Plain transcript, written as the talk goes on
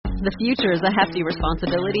The future is a hefty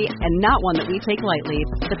responsibility and not one that we take lightly.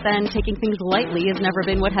 But then taking things lightly has never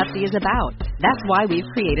been what Hefty is about. That's why we've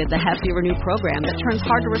created the Hefty Renew program that turns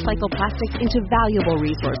hard-to-recycle plastics into valuable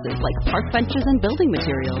resources like park benches and building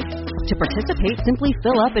materials. To participate, simply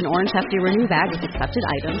fill up an orange Hefty Renew bag with accepted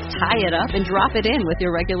items, tie it up, and drop it in with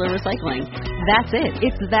your regular recycling. That's it.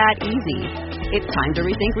 It's that easy. It's time to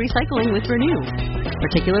rethink recycling with Renew.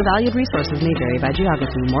 Particular valued resources may vary by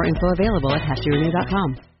geography. More info available at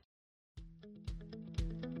heftyrenew.com.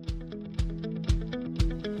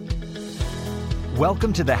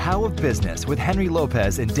 Welcome to the How of Business with Henry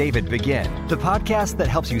Lopez and David Begin, the podcast that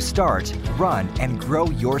helps you start, run, and grow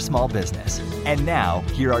your small business. And now,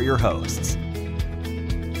 here are your hosts.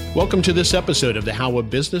 Welcome to this episode of the How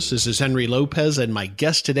of Business. This is Henry Lopez, and my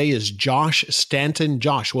guest today is Josh Stanton.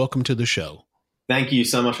 Josh, welcome to the show. Thank you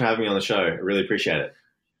so much for having me on the show. I really appreciate it.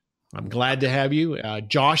 I'm glad to have you.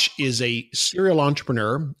 Josh is a serial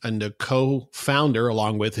entrepreneur and a co-founder,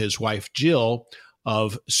 along with his wife, Jill,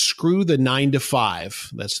 of Screw the 9 to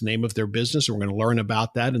 5. That's the name of their business. And we're going to learn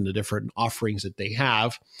about that and the different offerings that they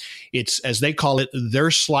have. It's, as they call it,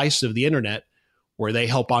 their slice of the internet, where they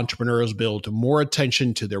help entrepreneurs build more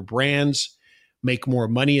attention to their brands, make more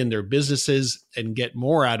money in their businesses, and get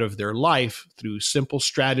more out of their life through simple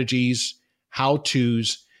strategies,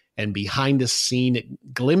 how-tos, and behind-the-scene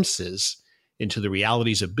glimpses into the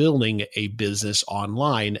realities of building a business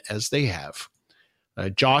online as they have.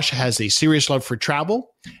 Josh has a serious love for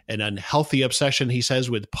travel, an unhealthy obsession, he says,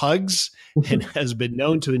 with pugs, and has been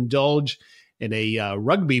known to indulge in a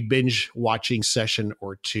rugby binge watching session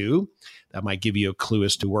or two. That might give you a clue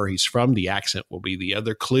as to where he's from. The accent will be the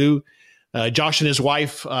other clue. Josh and his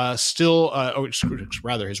wife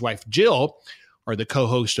his wife Jill are the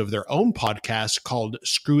co-host of their own podcast called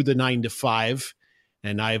Screw the 9 to 5,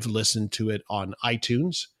 and I've listened to it on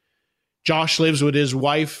iTunes. Josh lives with his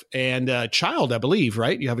wife and a child, I believe,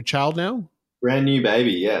 right? You have a child now? Brand new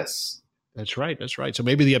baby, yes. That's right. That's right. So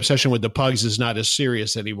maybe the obsession with the pugs is not as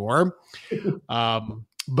serious anymore.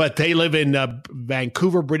 But they live in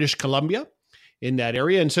Vancouver, British Columbia, in that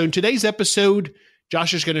area. And so in today's episode,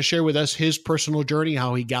 Josh is going to share with us his personal journey,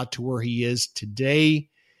 how he got to where he is today.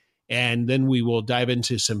 And then we will dive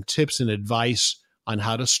into some tips and advice on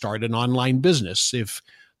how to start an online business. If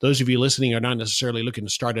those of you listening are not necessarily looking to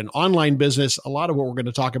start an online business, a lot of what we're going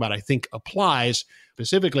to talk about, I think, applies.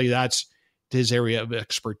 Specifically, that's his area of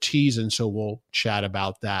expertise, and so we'll chat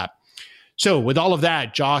about that. So with all of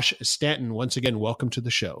that, Josh Stanton, once again, welcome to the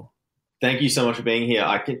show. Thank you so much for being here.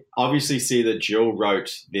 I can obviously see that Jill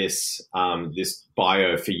wrote this this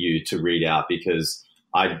bio for you to read out, because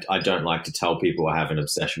I don't like to tell people I have an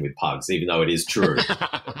obsession with pugs, even though it is true.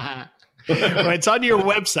 Well, it's on your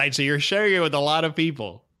website, so you're sharing it with a lot of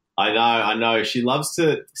people. I know. She loves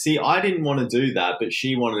to see. I didn't want to do that, but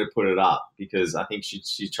she wanted to put it up because I think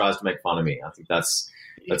she tries to make fun of me. I think that's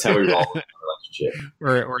how we roll in a relationship.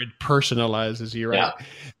 Or it personalizes you, right?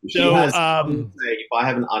 Yeah. So, if I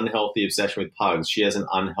have an unhealthy obsession with pugs, she has an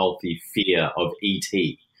unhealthy fear of ET.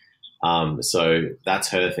 So that's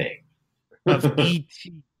her thing. Of ET.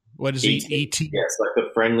 What is ET? Yes, like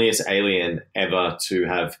the friendliest alien ever to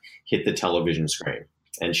have hit the television screen.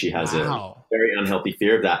 And she has a very unhealthy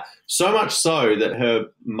fear of that. So much so that her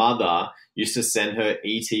mother used to send her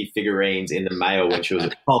ET figurines in the mail when she was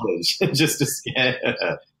at college just to scare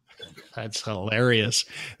her. That's hilarious.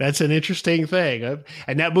 That's an interesting thing.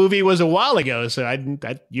 And that movie was a while ago, so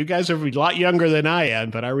you guys are a lot younger than I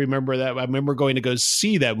am, but I remember that. I remember going to go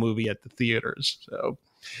see that movie at the theaters. So,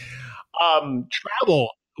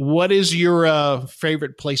 travel. What is your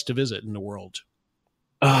favorite place to visit in the world?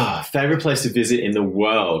 Favorite place to visit in the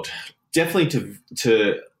world? Definitely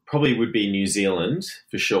to probably would be New Zealand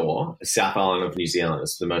for sure. South Island of New Zealand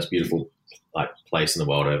is the most beautiful place in the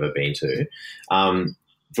world I've ever been to.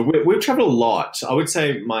 But we've traveled a lot. I would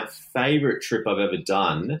say my favorite trip I've ever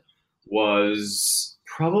done was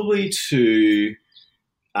probably to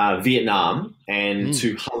Vietnam and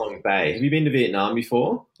to Ha Long Bay. Have you been to Vietnam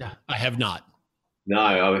before? Yeah, I have not.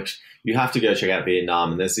 No, you have to go check out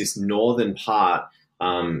Vietnam. And there's this northern part.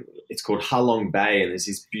 It's called Ha Long Bay, and there's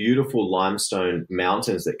these beautiful limestone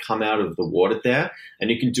mountains that come out of the water there, and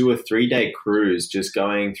you can do a 3-day cruise just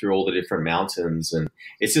going through all the different mountains, and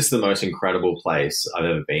it's just the most incredible place I've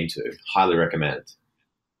ever been to. Highly recommend.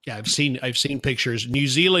 Yeah, I've seen pictures. New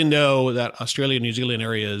Zealand, though, that Australia-New Zealand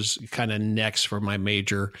area is kind of next for my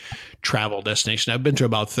major travel destination. I've been to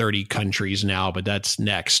about 30 countries now, but that's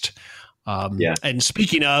next. And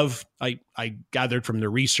speaking of, I gathered from the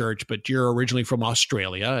research, but you're originally from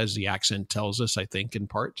Australia, as the accent tells us, I think, in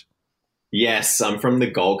part. Yes, I'm from the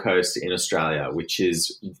Gold Coast in Australia, which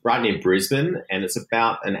is right near Brisbane, and it's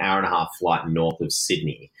about an hour and a half flight north of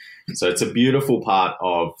Sydney. So it's a beautiful part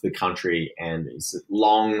of the country, and it's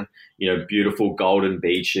long, beautiful golden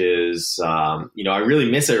beaches. I really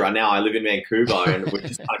miss it right now. I live in Vancouver, and we're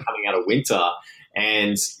just kind of coming out of winter.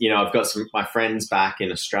 And, I've got my friends back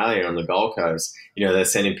in Australia on the Gold Coast. They're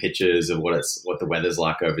sending pictures of what the weather's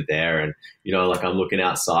like over there. And, I'm looking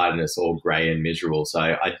outside and it's all grey and miserable. So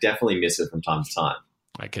I definitely miss it from time to time.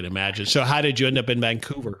 I can imagine. So how did you end up in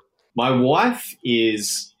Vancouver? My wife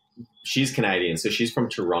she's Canadian, so she's from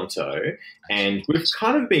Toronto. And we've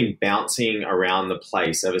kind of been bouncing around the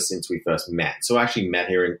place ever since we first met. So I actually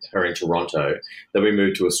met her in Toronto. Then we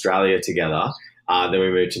moved to Australia together. Then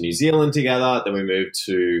we moved to New Zealand together. Then we moved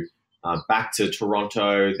to back to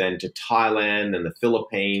Toronto, then to Thailand, then the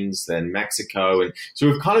Philippines, then Mexico. And so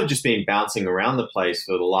we've kind of just been bouncing around the place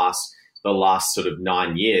for the last sort of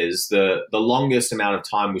 9 years. The longest amount of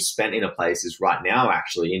time we spent in a place is right now,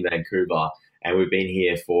 actually, in Vancouver. And we've been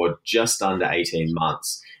here for just under 18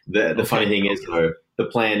 months. The funny thing is, though, the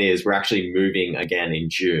plan is we're actually moving again in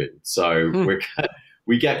June. So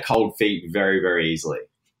we get cold feet very, very easily.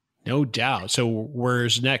 No doubt. So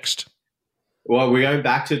where's next? Well, we're going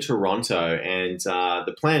back to Toronto, and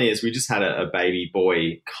the plan is we just had a baby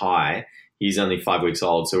boy, Kai. He's only 5 weeks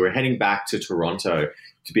old. So we're heading back to Toronto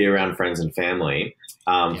to be around friends and family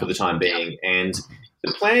for the time being. And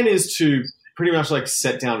the plan is to pretty much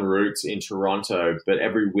set down roots in Toronto, but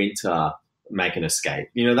every winter make an escape.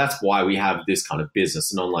 That's why we have this kind of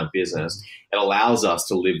business, an online business. It allows us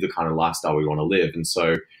to live the kind of lifestyle we want to live. And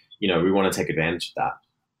so, we want to take advantage of that.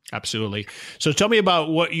 Absolutely. So tell me about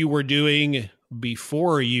what you were doing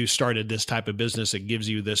before you started this type of business that gives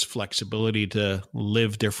you this flexibility to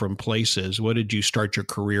live different places. What did you start your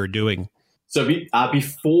career doing? So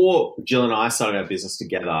before Jill and I started our business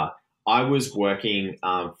together, I was working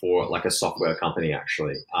for a software company,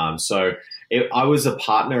 actually. I was a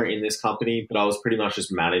partner in this company, but I was pretty much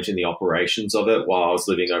just managing the operations of it while I was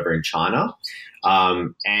living over in China.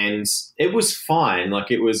 And it was fine.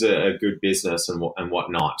 It was a good business and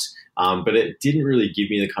whatnot. But it didn't really give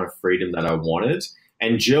me the kind of freedom that I wanted.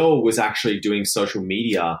 And Jill was actually doing social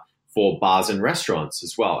media for bars and restaurants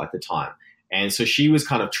as well at the time. And so she was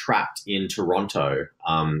kind of trapped in Toronto.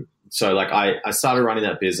 So I started running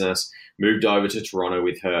that business, moved over to Toronto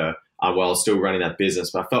with her while I was still running that business,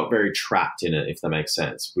 but I felt very trapped in it, if that makes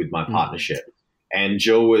sense, with my partnership. And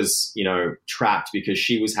Jill was, trapped because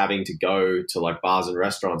she was having to go to bars and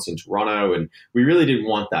restaurants in Toronto, and we really didn't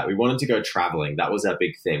want that. We wanted to go traveling. That was our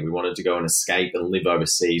big thing. We wanted to go and escape and live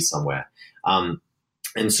overseas somewhere.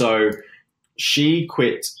 And so she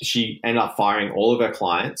quit. She ended up firing all of her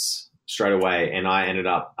clients straight away, and I ended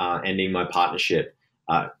up ending my partnership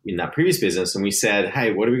in that previous business. And we said,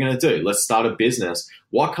 hey, what are we going to do? Let's start a business.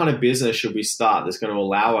 What kind of business should we start that's going to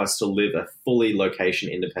allow us to live a fully location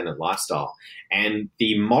independent lifestyle? And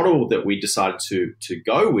the model that we decided to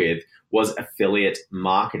go with was affiliate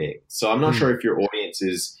marketing. So I'm not sure if your audience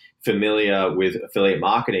is familiar with affiliate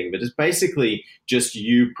marketing, but it's basically just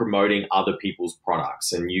you promoting other people's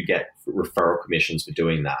products, and you get referral commissions for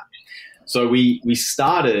doing that. So we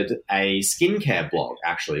started a skincare blog,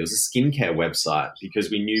 actually. It was a skincare website because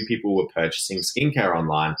we knew people were purchasing skincare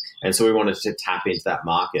online. And so we wanted to tap into that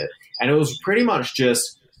market. And it was pretty much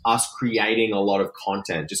just us creating a lot of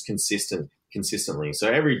content, just consistently. So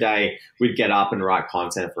every day we'd get up and write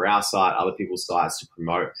content for our site, other people's sites to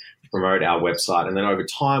promote our website. And then over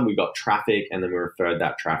time we got traffic, and then we referred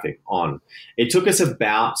that traffic on. It took us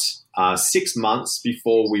about 6 months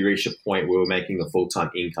before we reached a point where we were making a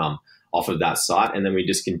full-time income off of that site, and then we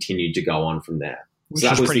just continued to go on from there. Which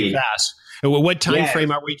was pretty fast. What time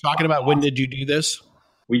frame are we talking about? When did you do this?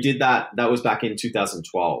 We did that. That was back in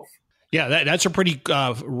 2012. Yeah, that's a pretty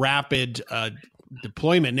rapid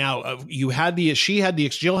deployment. Now, Jill had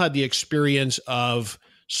the experience of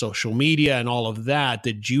social media and all of that.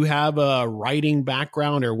 Did you have a writing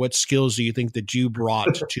background, or what skills do you think that you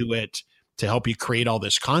brought to it to help you create all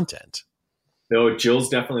this content? No, Jill's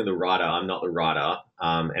definitely the writer. I'm not the writer.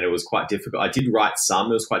 And it was quite difficult. I did write some.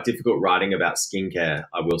 It was quite difficult writing about skincare,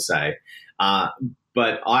 I will say.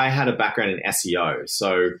 But I had a background in SEO.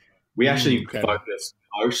 So we actually focused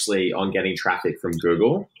mostly on getting traffic from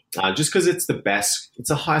Google, just because it's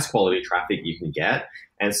the highest quality traffic you can get.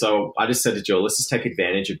 And so I just said to Jill, let's just take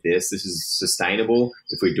advantage of this. This is sustainable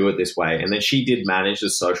if we do it this way. And then she did manage the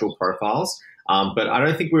social profiles. But I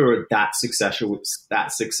don't think we were that successful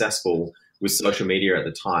with social media at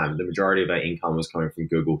the time, the majority of our income was coming from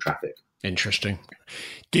Google traffic. Interesting.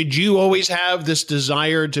 Did you always have this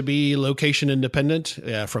desire to be location independent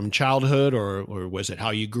from childhood, or was it how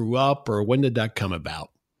you grew up, or when did that come about?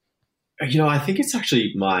 I think it's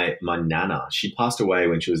actually my nana. She passed away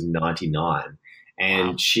when she was 99, and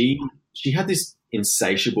wow. she had this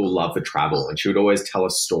insatiable love for travel, and she would always tell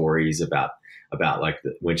us stories about like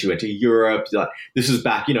when she went to Europe. Like, this was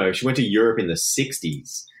back, she went to Europe in the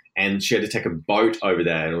 60s, and she had to take a boat over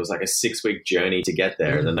there, and it was like a 6-week journey to get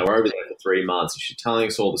there. And then they were over there for 3 months, and she was telling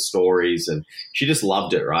us all the stories, and she just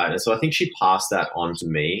loved it, right? And so I think she passed that on to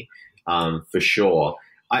me, for sure.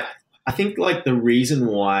 I think like the reason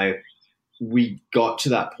why we got to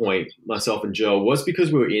that point, myself and Jill, was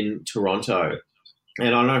because we were in Toronto. And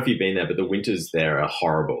I don't know if you've been there, but the winters there are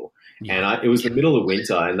horrible. Yeah. And it was the middle of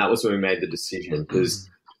winter, and that was when we made the decision. Because the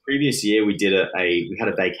previous year we had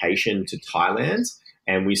a vacation to Thailand,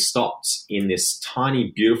 and we stopped in this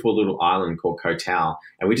tiny, beautiful little island called Koh Tao,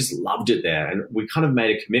 and we just loved it there. And we kind of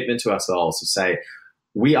made a commitment to ourselves to say,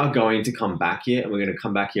 we are going to come back here, and we're going to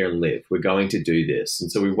come back here and live. We're going to do this.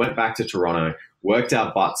 And so we went back to Toronto, worked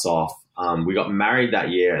our butts off. We got married that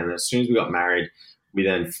year, and as soon as we got married, we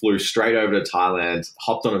then flew straight over to Thailand,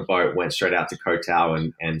 hopped on a boat, went straight out to Koh Tao,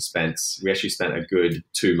 and we actually spent a good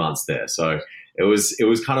 2 months there. So it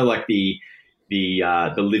was kind of like the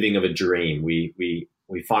living of a dream. We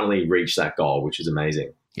finally reached that goal, which is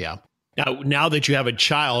amazing. Yeah. Now that you have a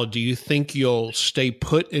child, do you think you'll stay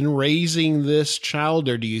put in raising this child,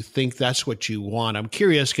 or do you think that's what you want? I'm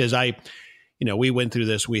curious because we went through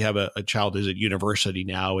this. We have a child who's at university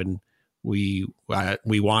now, and we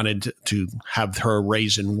wanted to have her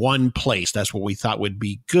raised in one place. That's what we thought would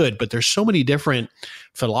be good. But there's so many different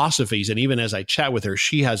philosophies. And even as I chat with her,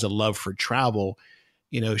 she has a love for travel.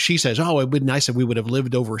 She says, oh, it would be nice if we would have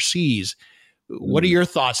lived overseas. What are your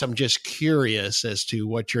thoughts? I'm just curious as to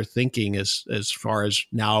what you're thinking as far as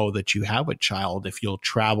now that you have a child, if you'll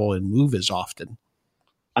travel and move as often.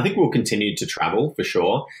 I think we'll continue to travel for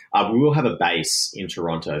sure. We will have a base in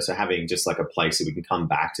Toronto, so having just like a place that we can come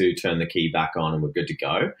back to, turn the key back on, and we're good to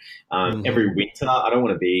go. Every winter, I don't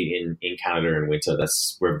want to be in Canada in winter.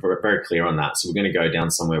 We're very clear on that. So we're going to go down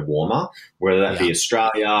somewhere warmer, whether that be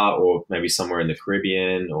Australia or maybe somewhere in the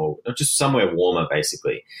Caribbean or just somewhere warmer,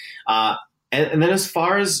 basically. And then as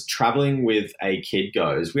far as traveling with a kid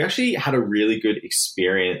goes, we actually had a really good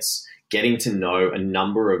experience getting to know a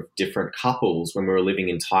number of different couples when we were living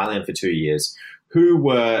in Thailand for 2 years who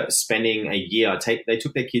were spending a year. They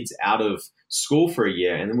took their kids out of school for a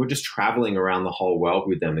year, and then we're just traveling around the whole world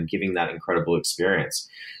with them and giving that incredible experience.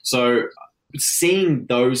 So seeing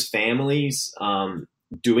those families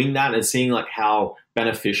doing that and seeing like how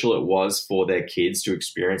beneficial it was for their kids to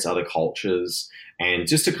experience other cultures and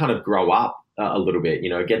just to kind of grow up a little bit,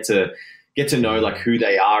 get to know like who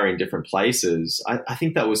they are in different places. I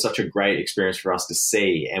think that was such a great experience for us to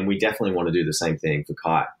see. And we definitely want to do the same thing for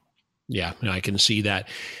Kai. Yeah, I can see that.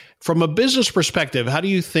 From a business perspective, how do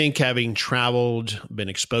you think, having traveled, been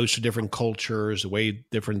exposed to different cultures, the way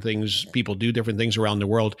people do different things around the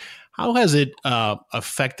world, how has it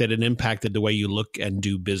affected and impacted the way you look and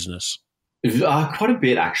do business? Quite a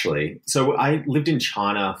bit, actually. So I lived in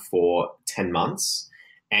China for 10 months,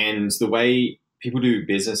 and the way people do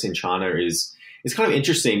business in China is kind of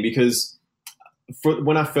interesting because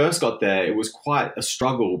when I first got there, it was quite a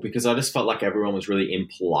struggle because I just felt like everyone was really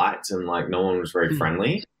impolite and like no one was very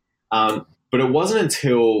friendly. But it wasn't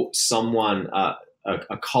until someone,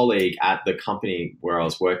 a colleague at the company where I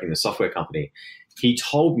was working, the software company,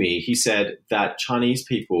 he said that Chinese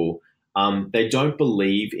people, they don't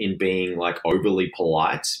believe in being like overly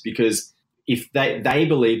polite because if they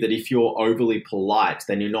believe that if you're overly polite,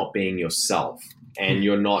 then you're not being yourself and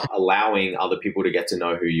you're not allowing other people to get to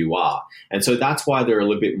know who you are. And so that's why they're a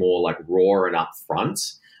little bit more like raw and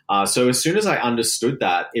upfront. So as soon as I understood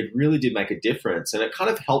that, it really did make a difference. And it kind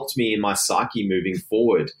of helped me in my psyche moving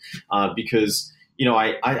forward because,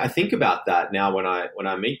 I think about that now when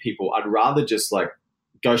I meet people. I'd rather just like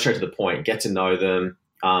go straight to the point, get to know them.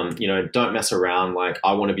 Don't mess around. Like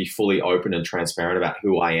I want to be fully open and transparent about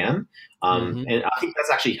who I am. And I think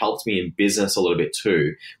that's actually helped me in business a little bit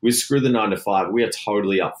too. With Screw the 9 to 5, we are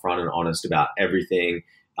totally upfront and honest about everything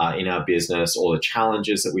in our business, all the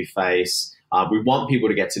challenges that we face. We want people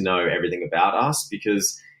to get to know everything about us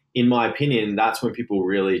because, in my opinion, that's when people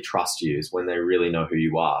really trust you, is when they really know who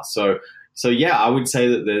you are. So yeah, I would say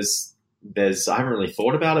that there's I haven't really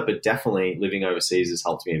thought about it, but definitely living overseas has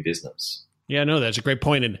helped me in business. Yeah, no, that's a great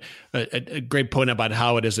point, and a great point about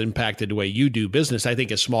how it has impacted the way you do business. I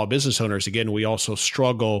think as small business owners, again, we also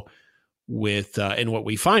struggle and what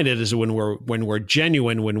we find it is when we're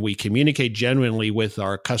genuine, when we communicate genuinely with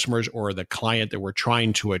our customers or the client that we're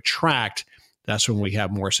trying to attract, that's when we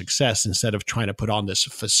have more success, instead of trying to put on this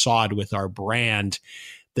facade with our brand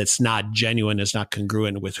that's not genuine, is not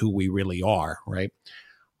congruent with who we really are, right?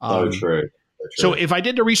 So true. So if I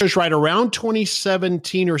did the research right, around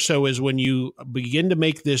 2017 or so is when you begin to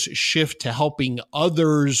make this shift to helping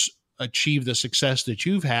others achieve the success that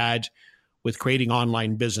you've had with creating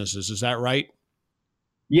online businesses. Is that right?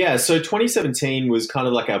 Yeah, so 2017 was kind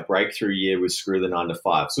of like our breakthrough year with Screw the 9 to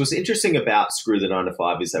 5. So what's interesting about Screw the 9 to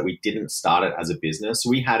 5 is that we didn't start it as a business.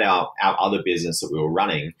 We had our other business that we were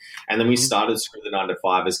running, and then we started Screw the 9 to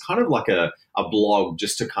 5 as kind of like a blog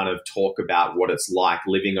just to kind of talk about what it's like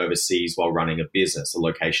living overseas while running a business, a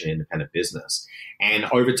location-independent business. And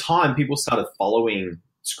over time, people started following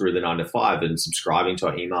Screw the 9 to 5 and subscribing to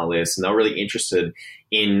our email list, and they were really interested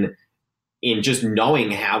in just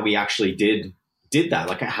knowing how we actually did that,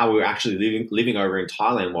 like how we were actually living over in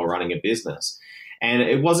Thailand while running a business. And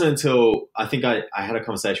it wasn't until I think I had a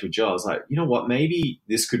conversation with Joe, I was like, you know what, maybe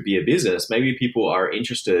this could be a business. Maybe people are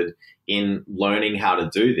interested in learning how to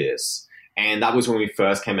do this. And that was when we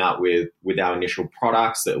first came out with our initial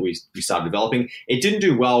products that we started developing. It didn't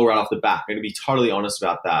do well right off the bat. I'm going to be totally honest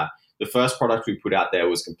about that. The first product we put out there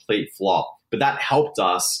was a complete flop, but that helped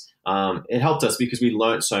us. It helped us because we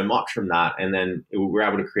learned so much from that, and then we were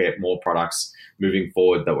able to create more products moving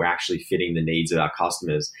forward that were actually fitting the needs of our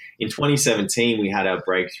customers. In 2017, we had our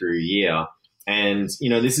breakthrough year, and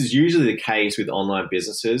this is usually the case with online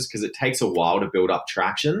businesses because it takes a while to build up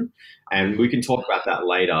traction, and we can talk about that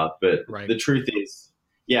later. But The truth is,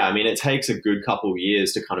 it takes a good couple of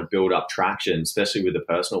years to kind of build up traction, especially with a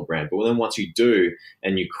personal brand. But then once you do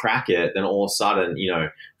and you crack it, then all of a sudden,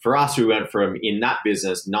 for us, we went from in that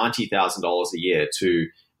business $90,000 a year to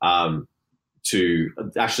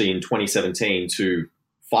actually in 2017 to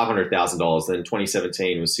 $500,000. Then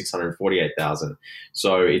 2017 was $648,000.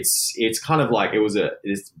 So it's kind of like it was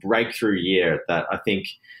this breakthrough year that I think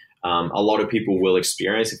a lot of people will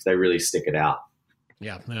experience if they really stick it out.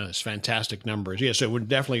 Yeah, no, it's fantastic numbers. Yeah, so we're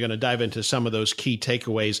definitely going to dive into some of those key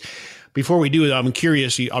takeaways. Before we do, I'm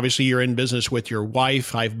curious, obviously you're in business with your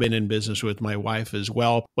wife. I've been in business with my wife as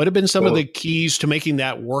well. What have been some of the keys to making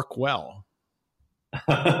that work well?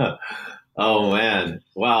 Oh, man.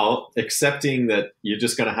 Well, accepting that you're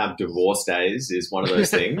just going to have divorce days is one of those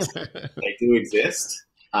things. They do exist.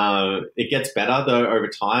 It gets better, though, over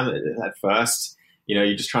time. At first,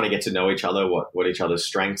 you're just trying to get to know each other, what each other's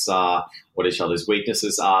strengths are, what each other's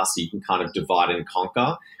weaknesses are, so you can kind of divide and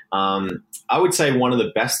conquer. I would say one of the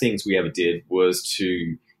best things we ever did was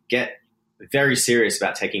to get very serious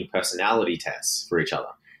about taking personality tests for each other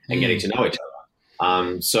and getting to know each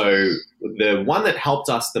other. So the one that helped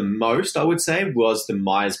us the most, I would say, was the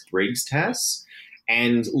Myers-Briggs test.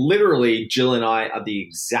 And literally, Jill and I are the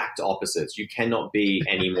exact opposites. You cannot be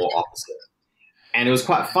any more opposite. And it was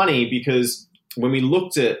quite funny because when we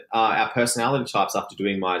looked at our personality types after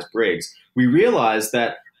doing Myers-Briggs, we realized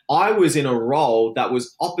that I was in a role that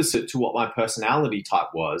was opposite to what my personality type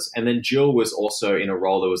was. And then Jill was also in a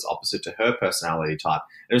role that was opposite to her personality type.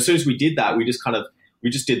 And as soon as we did that, we just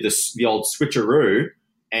did the old switcheroo.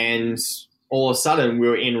 And all of a sudden we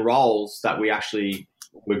were in roles that we actually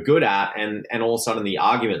were good at. And all of a sudden the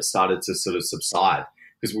argument started to sort of subside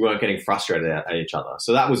because we weren't getting frustrated at each other.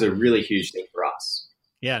 So that was a really huge thing for us.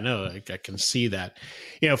 Yeah, no, I can see that.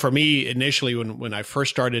 For me, initially, when I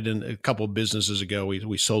first started in a couple of businesses ago,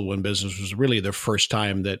 we sold one business. It was really the first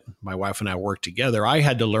time that my wife and I worked together. I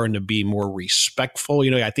had to learn to be more respectful.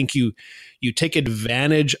 I think you take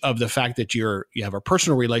advantage of the fact that you have a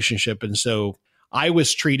personal relationship. And so I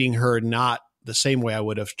was treating her not the same way I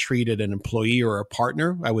would have treated an employee or a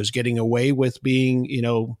partner. I was getting away with being,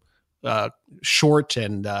 short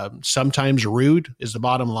and sometimes rude is the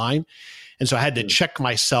bottom line. And so I had to check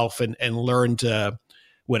myself and learn to,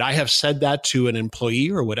 would I have said that to an employee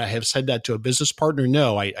or would I have said that to a business partner?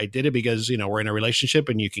 No, I did it because, we're in a relationship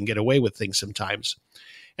and you can get away with things sometimes.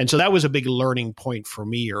 And so that was a big learning point for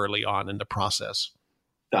me early on in the process.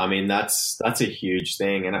 I mean, that's a huge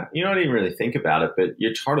thing. And I didn't really think about it, but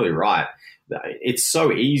you're totally right. It's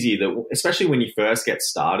so easy that, especially when you first get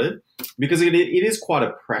started, because it is quite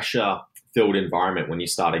a pressure-filled environment when you're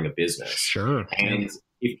starting a business. Sure. And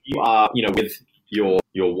if you are, with your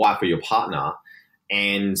wife or your partner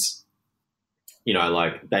and,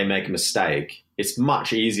 they make a mistake, it's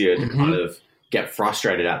much easier to kind of get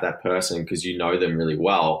frustrated at that person because you know them really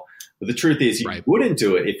well. But the truth is you wouldn't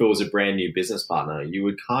do it if it was a brand new business partner. You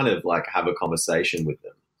would kind of have a conversation with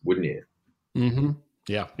them, wouldn't you? Mm-hmm.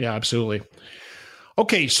 Yeah, absolutely.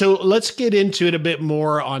 Okay, so let's get into it a bit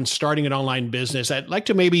more on starting an online business. I'd like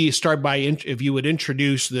to maybe start by, if you would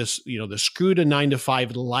introduce this, the Screw to 9 to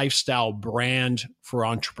 5 lifestyle brand for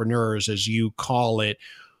entrepreneurs, as you call it.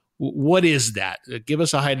 What is that? Give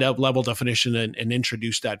us a high level definition and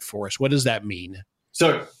introduce that for us. What does that mean?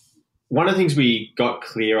 So one of the things we got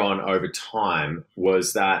clear on over time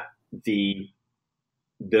was that the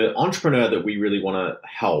entrepreneur that we really want to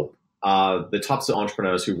help are the types of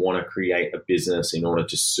entrepreneurs who want to create a business in order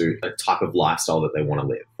to suit a type of lifestyle that they want to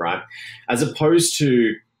live, right? As opposed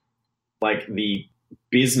to like the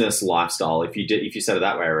business lifestyle. If you said it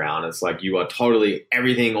that way around, it's like you are totally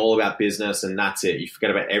everything all about business and that's it. You forget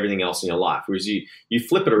about everything else in your life. Whereas you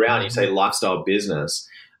flip it around, you say lifestyle business.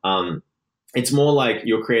 It's more like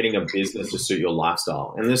you're creating a business to suit your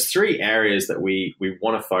lifestyle. And there's three areas that we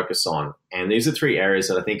want to focus on. And these are three areas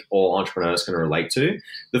that I think all entrepreneurs can relate to.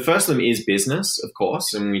 The first of them is business, of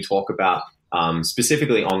course. And we talk about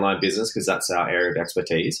specifically online business because that's our area of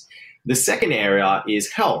expertise. The second area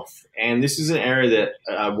is health. And this is an area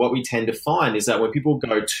that what we tend to find is that when people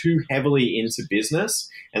go too heavily into business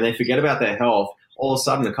and they forget about their health, all of a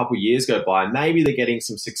sudden, a couple of years go by, maybe they're getting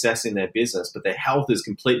some success in their business, but their health is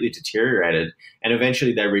completely deteriorated, and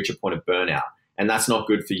eventually they reach a point of burnout. And that's not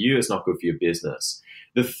good for you. It's not good for your business.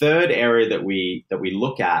 The third area that we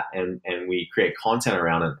look at and we create content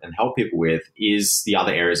around and help people with is the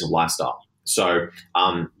other areas of lifestyle. So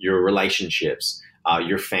your relationships,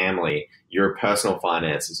 your family, your personal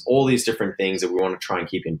finances, all these different things that we want to try and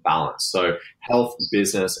keep in balance. So health,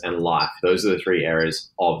 business, and life, those are the three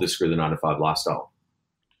areas of the Screw the 9 to 5 lifestyle.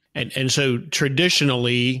 And so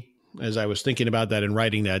traditionally, as I was thinking about that and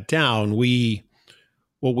writing that down,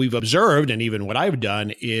 what we've observed, and even what I've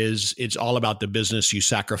done, is it's all about the business. You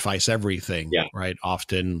sacrifice everything, right?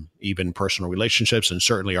 Often even personal relationships and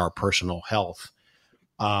certainly our personal health.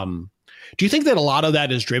 Do you think that a lot of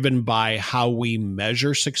that is driven by how we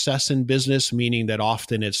measure success in business, meaning that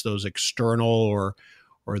often it's those external or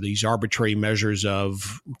these arbitrary measures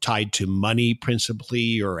of tied to money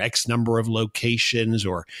principally, or X number of locations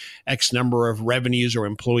or X number of revenues or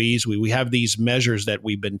employees? We have these measures that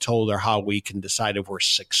we've been told are how we can decide if we're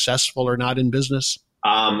successful or not in business.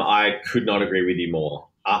 I could not agree with you more.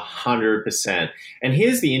 100%. And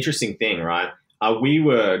here's the interesting thing, right? We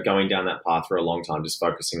were going down that path for a long time, just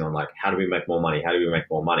focusing on like, how do we make more money? How do we make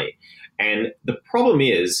more money? And the problem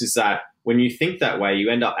is that when you think that way, you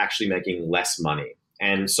end up actually making less money.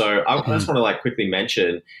 And so I just want to like quickly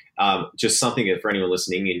mention just something that for anyone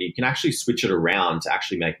listening, and you can actually switch it around to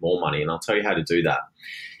actually make more money. And I'll tell you how to do that.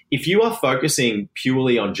 If you are focusing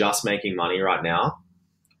purely on just making money right now,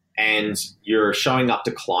 and you're showing up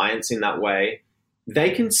to clients in that way, they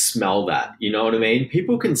can smell that. You know what I mean?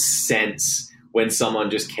 People can sense when someone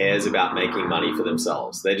just cares about making money for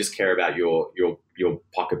themselves. They just care about your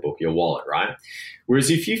pocketbook, your wallet, right? Whereas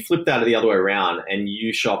if you flip that the other way around and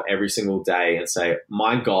you shop every single day and say,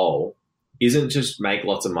 my goal isn't just make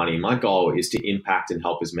lots of money. My goal is to impact and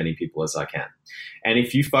help as many people as I can. And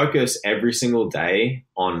if you focus every single day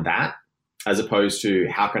on that, as opposed to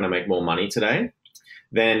how can I make more money today,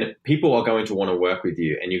 then people are going to want to work with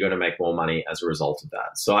you and you're going to make more money as a result of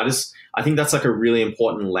that. So I think that's like a really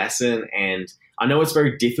important lesson. And I know it's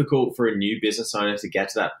very difficult for a new business owner to get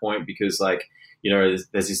to that point because there's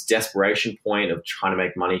this desperation point of trying to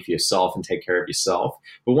make money for yourself and take care of yourself.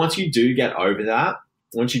 But once you do get over that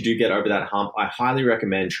hump, I highly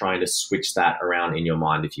recommend trying to switch that around in your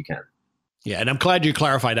mind if you can. Yeah. And I'm glad you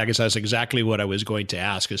clarified that because that's exactly what I was going to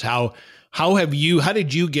ask is how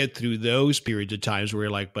did you get through those periods of times where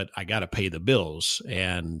you're like, but I got to pay the bills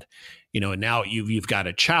and, now you've got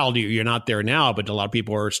a child, you're not there now, but a lot of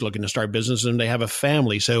people are looking to start business and they have a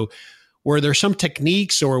family. So were there some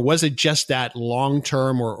techniques or was it just that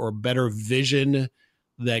long-term or better vision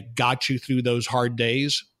that got you through those hard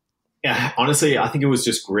days? Yeah, honestly, I think it was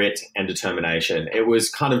just grit and determination. It was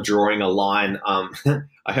kind of drawing a line.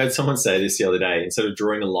 I heard someone say this the other day, instead of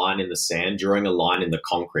drawing a line in the sand, drawing a line in the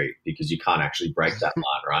concrete because you can't actually break that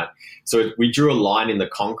line, right? So we drew a line in the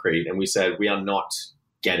concrete and we said, we are not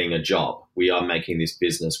getting a job. We are making this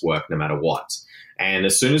business work no matter what. And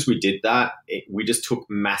as soon as we did that, we just took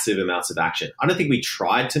massive amounts of action. I don't think we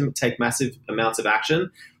tried to take massive amounts of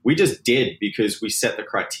action. We just did because we set the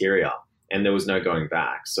criteria and there was no going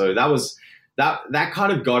back. So that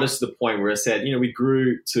kind of got us to the point where I said, we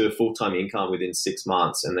grew to full-time income within 6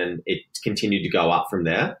 months and then it continued to go up from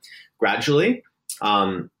there gradually.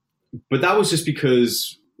 But that was just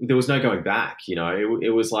because there was no going back.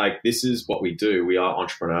 It was like, this is what we do. We are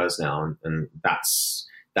entrepreneurs now and that's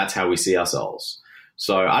how we see ourselves.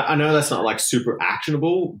 So I know that's not like super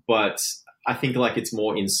actionable, but I think like it's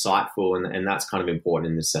more insightful, and that's kind of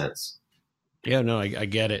important in this sense. Yeah, no, I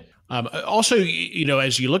get it. Also,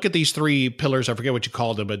 as you look at these three pillars, I forget what you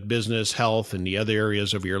called them, but business, health, and the other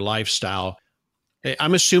areas of your lifestyle,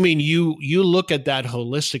 I'm assuming you look at that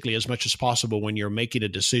holistically as much as possible when you're making a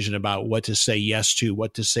decision about what to say yes to,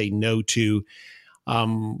 what to say no to.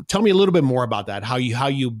 Tell me a little bit more about that, how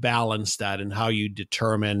you balance that and how you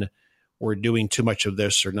determine we're doing too much of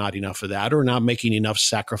this or not enough of that, or not making enough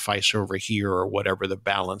sacrifice over here, or whatever the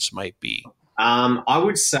balance might be. I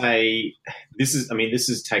would say this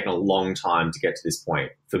has taken a long time to get to this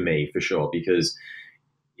point for me, for sure, because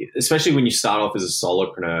especially when you start off as a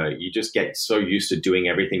solopreneur, you just get so used to doing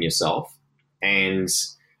everything yourself. And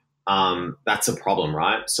that's a problem,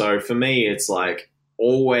 right? So for me, it's like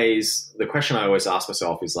always, the question I always ask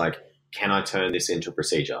myself is like, can I turn this into a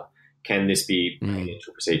procedure? Can this be made into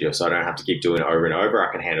a procedure so I don't have to keep doing it over and over?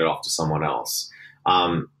 I can hand it off to someone else.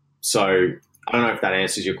 So I don't know if that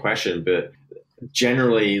answers your question, but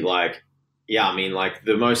generally, like, yeah, I mean, like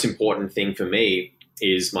the most important thing for me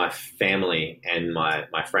is my family and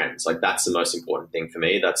my friends. Like that's the most important thing for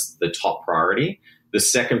me. That's the top priority. The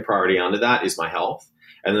second priority under that is my health.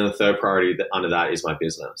 And then the third priority under that is my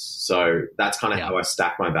business. So that's kind of how I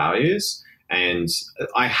stack my values. And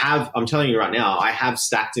I'm telling you right now, I have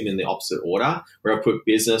stacked them in the opposite order, where I put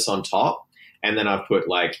business on top, and then I've put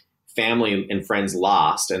like family and friends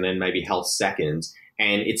last, and then maybe health second.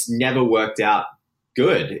 And it's never worked out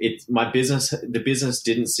good. The business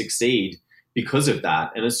didn't succeed because of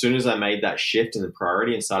that. And as soon as I made that shift in the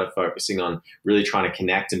priority and started focusing on really trying to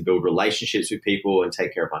connect and build relationships with people and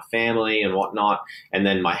take care of my family and whatnot, and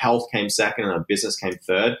then my health came second and my business came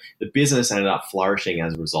third, the business ended up flourishing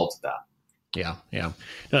as a result of that. Yeah.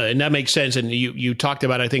 And that makes sense. And you talked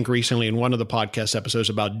about, I think recently in one of the podcast episodes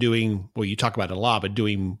about you talk about it a lot, but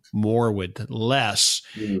doing more with less.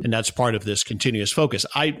 And that's part of this continuous focus.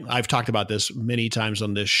 I've talked about this many times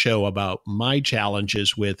on this show about my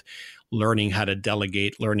challenges with learning how to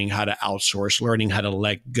delegate, learning how to outsource, learning how to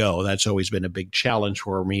let go. That's always been a big challenge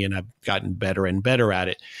for me, and I've gotten better and better at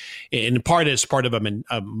it. In part, it's part of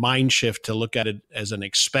a mind shift to look at it as an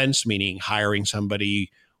expense, meaning hiring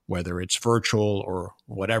somebody, whether it's virtual or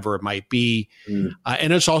whatever it might be.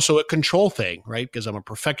 And it's also a control thing, right? Because I'm a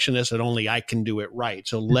perfectionist and only I can do it right.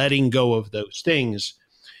 So letting go of those things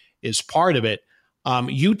is part of it.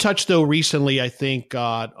 You touched, though, recently, I think,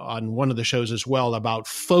 on one of the shows as well, about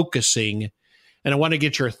focusing. And I want to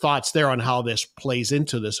get your thoughts there on how this plays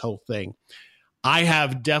into this whole thing. I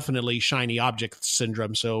have definitely shiny object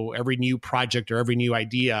syndrome. So every new project or every new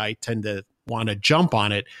idea, I tend to want to jump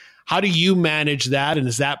on it. How do you manage that? And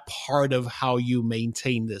is that part of how you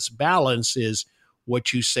maintain this balance, is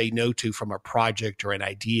what you say no to from a project or an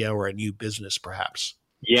idea or a new business, perhaps?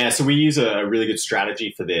 Yeah, so we use a really good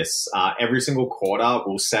strategy for this. Every single quarter,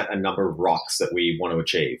 we'll set a number of rocks that we want to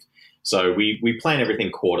achieve. So we plan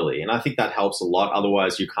everything quarterly, and I think that helps a lot.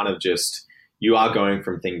 Otherwise, you are going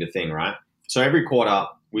from thing to thing, right? So every quarter,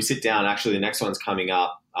 we sit down. Actually, the next one's coming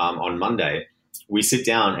up on Monday. We sit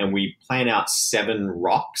down and we plan out 7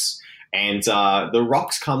 rocks. And the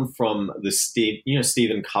rocks come from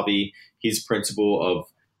Stephen Covey, his principle of,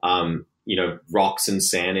 rocks and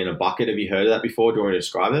sand in a bucket. Have you heard of that before? Do you want me to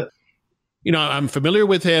describe it? I'm familiar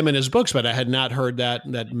with him and his books, but I had not heard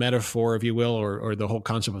that metaphor, if you will, or the whole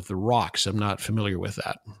concept of the rocks. I'm not familiar with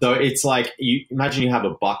that. So it's like, imagine you have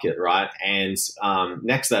a bucket, right? And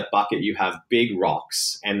next to that bucket, you have big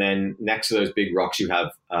rocks. And then next to those big rocks, you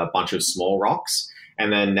have a bunch of small rocks.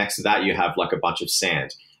 And then next to that, you have like a bunch of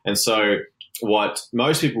sand. And so what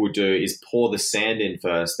most people would do is pour the sand in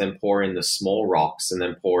first, then pour in the small rocks, and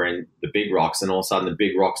then pour in the big rocks. And all of a sudden, the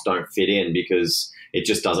big rocks don't fit in because it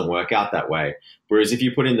just doesn't work out that way. Whereas if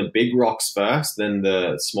you put in the big rocks first, then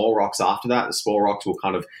the small rocks after that, the small rocks will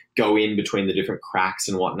kind of go in between the different cracks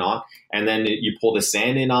and whatnot. And then you pour the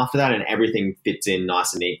sand in after that, and everything fits in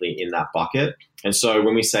nice and neatly in that bucket. And so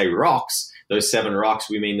when we say rocks, those 7 rocks,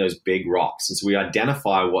 we mean those big rocks. And so we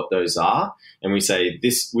identify what those are, and we say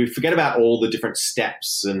we forget about all the different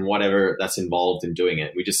steps and whatever that's involved in doing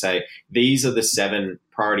it. We just say, these are the 7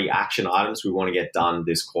 priority action items we want to get done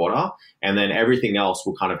this quarter. And then everything else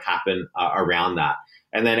will kind of happen around that.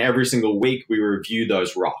 And then every single week we review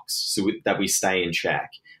those rocks so that we stay in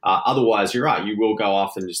check. Otherwise, you're right, you will go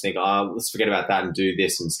off and just think, let's forget about that and do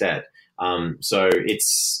this instead. So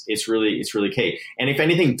it's really key. And if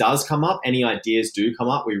anything does come up, any ideas do come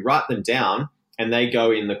up, we write them down and they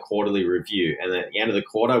go in the quarterly review. And at the end of the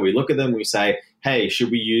quarter, we look at them, we say, hey, should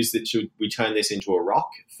we turn this into a rock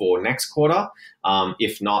for next quarter?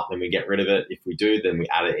 If not, then we get rid of it. If we do, then we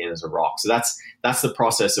add it in as a rock. So that's the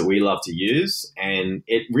process that we love to use. And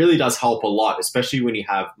it really does help a lot, especially when you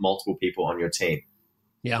have multiple people on your team.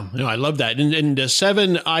 Yeah, no, I love that. And the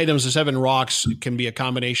 7 items, the 7 rocks can be a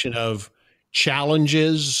combination of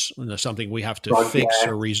challenges, something we have to fix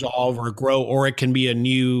or resolve or grow, or it can be a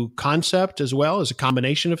new concept as well as a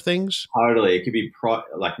combination of things. Totally. It could be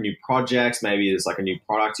like new projects. Maybe there's like a new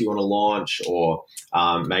product you want to launch, or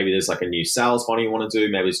maybe there's like a new sales funnel you want to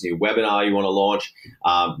do. Maybe there's a new webinar you want to launch.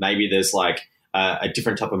 Maybe there's like a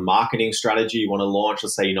different type of marketing strategy you want to launch.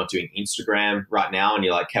 Let's say you're not doing Instagram right now and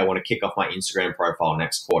you're like, okay, I want to kick off my Instagram profile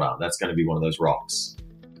next quarter. That's going to be one of those rocks.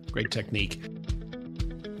 Great technique.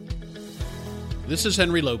 This is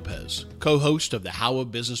Henry Lopez, co-host of the How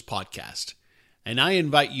of Business podcast, and I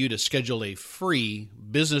invite you to schedule a free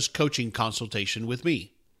business coaching consultation with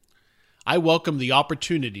me. I welcome the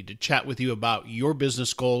opportunity to chat with you about your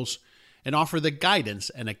business goals and offer the guidance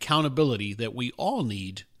and accountability that we all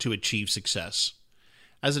need to achieve success.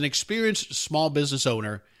 As an experienced small business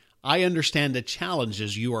owner, I understand the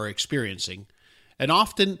challenges you are experiencing, and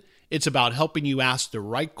often it's about helping you ask the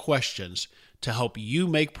right questions to help you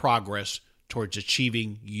make progress towards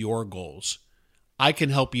achieving your goals. I can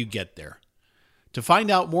help you get there. To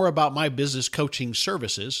find out more about my business coaching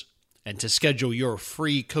services and to schedule your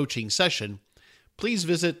free coaching session, please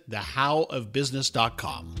visit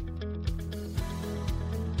thehowofbusiness.com.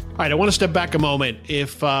 All right, I want to step back a moment.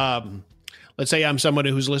 If, let's say I'm someone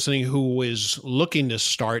who's listening who is looking to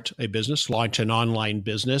start a business, launch an online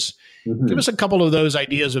business, give us a couple of those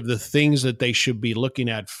ideas of the things that they should be looking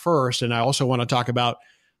at first. And I also want to talk about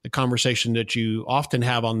the conversation that you often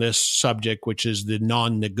have on this subject, which is the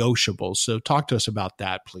non-negotiables. So talk to us about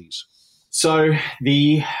that, please. So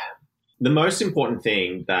the most important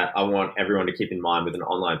thing that I want everyone to keep in mind with an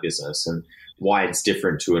online business and why it's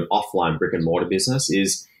different to an offline brick and mortar business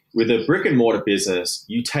is with a brick and mortar business,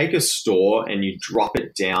 you take a store and you drop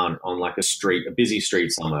it down on like a busy street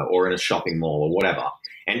somewhere or in a shopping mall or whatever.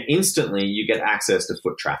 And instantly you get access to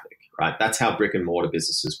foot traffic, right? That's how brick and mortar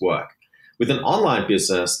businesses work. With an online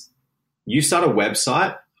business, you start a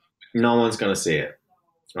website, no one's going to see it,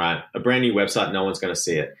 right? A brand new website, no one's going to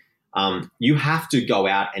see it. You have to go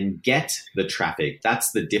out and get the traffic.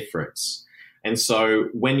 That's the difference. And so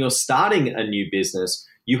when you're starting a new business,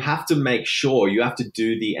 you have to make sure you have to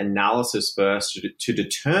do the analysis first to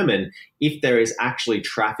determine if there is actually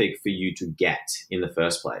traffic for you to get in the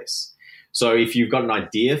first place. So if you've got an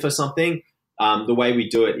idea for something, the way we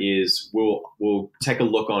do it is we'll take a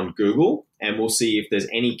look on Google and we'll see if there's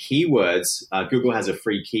any keywords. Google has a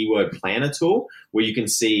free keyword planner tool where you can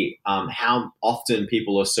see how often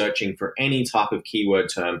people are searching for any type of keyword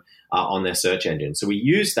term on their search engine. So we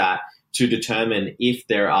use that to determine if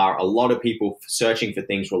there are a lot of people searching for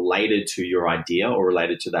things related to your idea or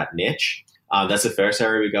related to that niche. That's the first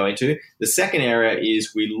area we go into. The second area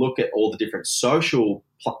is we look at all the different social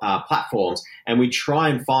platforms and we try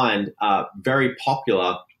and find very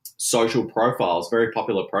popular social profiles, very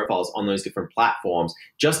popular profiles on those different platforms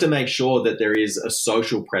just to make sure that there is a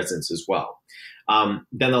social presence as well.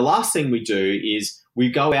 Then the last thing we do is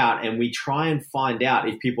we go out and we try and find out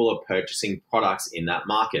if people are purchasing products in that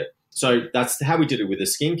market. So that's how we did it with the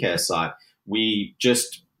skincare site. We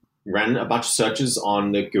just ran a bunch of searches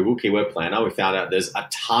on the Google Keyword Planner. We found out there's a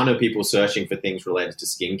ton of people searching for things related to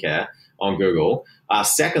skincare on Google.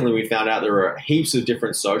 Secondly, we found out there were heaps of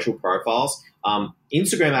different social profiles.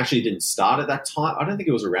 Instagram actually didn't start at that time. I don't think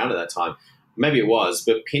it was around at that time. Maybe it was,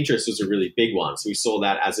 but Pinterest was a really big one. So we saw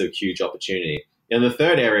that as a huge opportunity. And the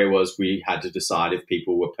third area was we had to decide if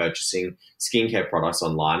people were purchasing skincare products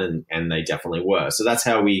online, and they definitely were. So that's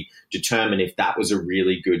how we determine if that was a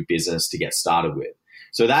really good business to get started with.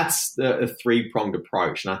 So that's the three-pronged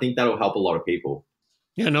approach, and I think that'll help a lot of people.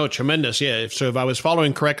 Yeah, no, tremendous. Yeah. So if I was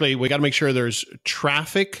following correctly, we got to make sure there's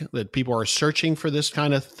traffic, that people are searching for this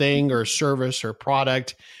kind of thing or service or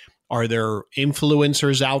product. Are there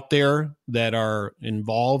influencers out there that are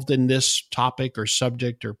involved in this topic or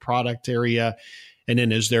subject or product area? And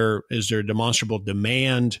then is there demonstrable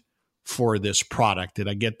demand for this product? Did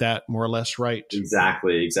I get that more or less right?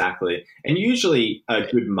 Exactly. And usually a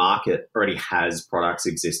good market already has products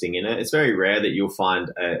existing in it. It's very rare that you'll find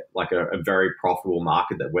a very profitable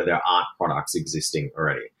market where there aren't products existing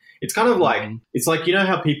already. It's kind of like, it's like, you know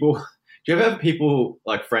how people, do you ever have people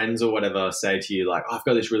like friends or whatever say to you like, oh, I've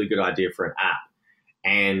got this really good idea for an app.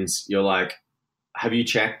 And you're like, have you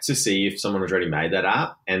checked to see if someone has already made that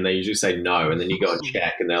app? And they usually say no. And then you go and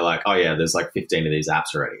check and they're like, oh yeah, there's like 15 of these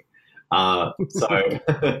apps already.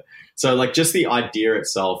 So like just the idea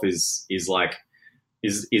itself is like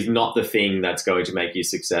is not the thing that's going to make you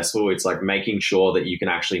successful. It's like making sure that you can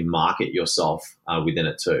actually market yourself within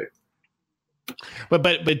it too.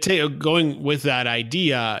 But going with that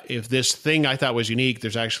idea, if this thing I thought was unique,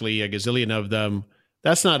 there's actually a gazillion of them.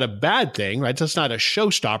 That's not a bad thing, right? That's not a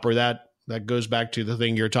showstopper. That goes back to the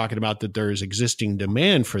thing you're talking about, that there's existing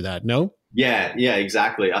demand for that. No? Yeah,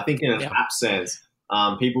 exactly. I think in an app sense,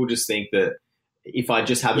 people just think that if I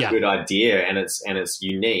just have a good idea and it's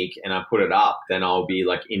unique and I put it up, then I'll be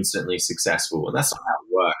like instantly successful. And that's not how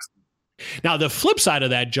it works. Now, the flip side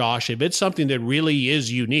of that, Josh, if it's something that really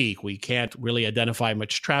is unique, we can't really identify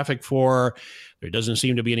much traffic for, there doesn't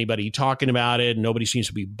seem to be anybody talking about it, nobody seems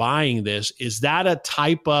to be buying this, is that a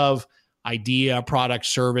type of idea, product,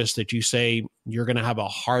 service that you say you're going to have a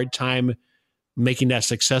hard time making that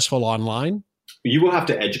successful online? You will have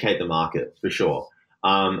to educate the market for sure.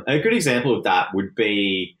 A good example of that would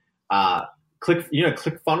be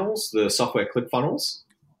ClickFunnels, the software ClickFunnels.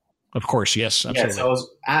 Of course, yes, absolutely. Yeah, so I was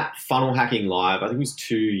at Funnel Hacking Live, I think it was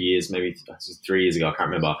 2 years, maybe 3 years ago, I can't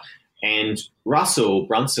remember. And Russell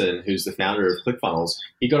Brunson, who's the founder of ClickFunnels,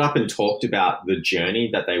 he got up and talked about the journey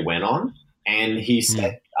that they went on. And he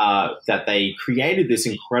said that they created this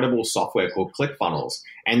incredible software called ClickFunnels.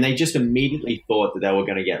 And they just immediately thought that they were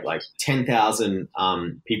going to get like 10,000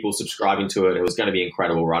 people subscribing to it. It was going to be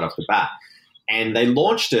incredible right off the bat. And they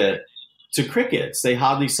launched it to crickets. They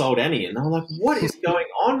hardly sold any. And they were like, what is going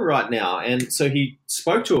on right now? And so he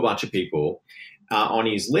spoke to a bunch of people on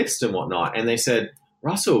his list and whatnot. And they said,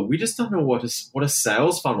 Russell, we just don't know what a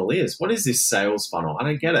sales funnel is. What is this sales funnel? I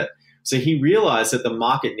don't get it. So he realized that the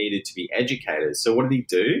market needed to be educated. So what did he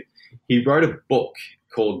do? He wrote a book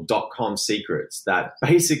called .com Secrets that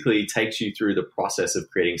basically takes you through the process of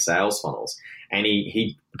creating sales funnels. And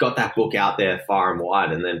he got that book out there far and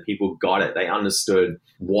wide, and then people got it. They understood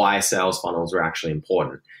why sales funnels were actually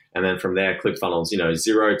important. And then from there, ClickFunnels,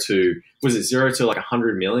 zero to like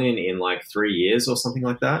 100 million in like 3 years or something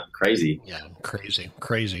like that? Crazy. Yeah, crazy.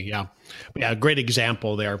 Yeah. Yeah, great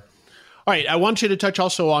example there. All right, I want you to touch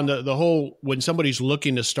also on the whole, when somebody's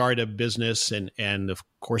looking to start a business, and of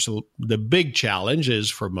course, the big challenge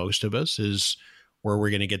is for most of us is where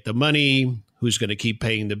we're going to get the money, who's going to keep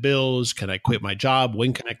paying the bills, can I quit my job,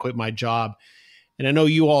 when can I quit my job? And I know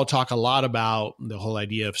you all talk a lot about the whole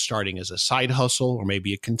idea of starting as a side hustle, or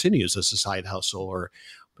maybe it continues as a side hustle, or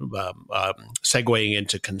segueing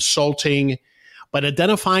into consulting. But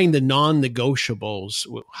identifying the non-negotiables,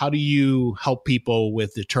 how do you help people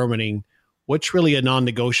with determining what's really a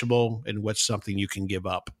non-negotiable and what's something you can give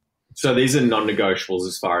up? So these are non-negotiables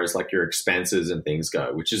as far as like your expenses and things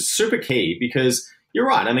go, which is super key, because you're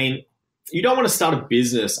right. I mean, you don't want to start a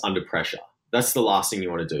business under pressure. That's the last thing you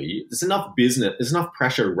want to do. There's enough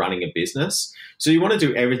pressure running a business. So you want to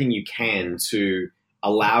do everything you can to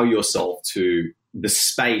allow yourself to the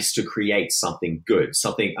space to create something good,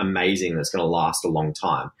 something amazing that's going to last a long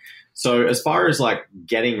time. So as far as like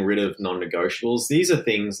getting rid of non-negotiables, these are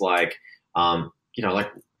things like,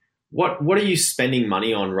 like what are you spending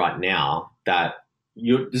money on right now that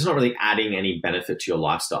it's not really adding any benefit to your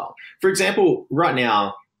lifestyle? For example, right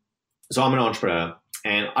now, so I'm an entrepreneur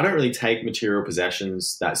and I don't really take material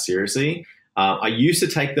possessions that seriously. I used to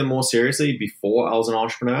take them more seriously before I was an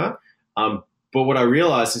entrepreneur. But what I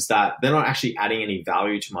realized is that they're not actually adding any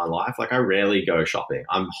value to my life. Like I rarely go shopping.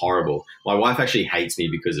 I'm horrible. My wife actually hates me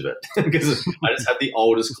because of it, because I just have the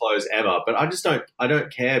oldest clothes ever. But I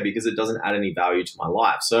don't care, because it doesn't add any value to my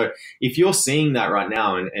life. So if you're seeing that right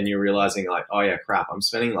now and you're realizing like, oh yeah, crap, I'm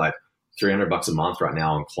spending like $300 a month right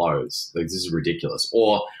now on clothes. Like this is ridiculous.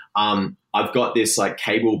 Or I've got this like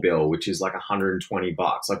cable bill, which is like $120.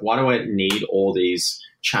 Like why do I need all these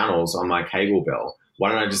channels on my cable bill? Why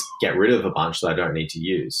don't I just get rid of a bunch that I don't need to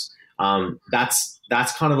use? That's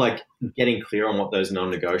kind of like getting clear on what those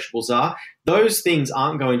non-negotiables are. Those things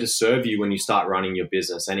aren't going to serve you when you start running your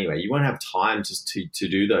business anyway. You won't have time to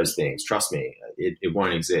do those things. Trust me, it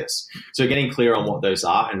won't exist. So getting clear on what those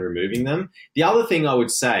are and removing them. The other thing I would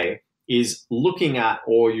say is looking at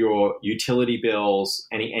all your utility bills,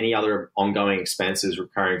 any other ongoing expenses,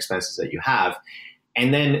 recurring expenses that you have,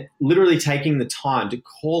 and then literally taking the time to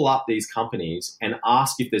call up these companies and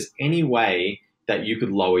ask if there's any way that you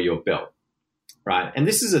could lower your bill, right? And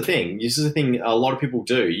this is a thing. This is a thing a lot of people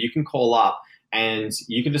do. You can call up and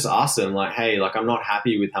you can just ask them like, hey, like I'm not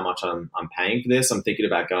happy with how much I'm paying for this. I'm thinking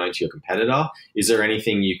about going to your competitor. Is there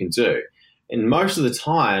anything you can do? And most of the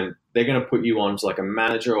time, they're going to put you on to like a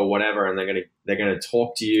manager or whatever, and they're going to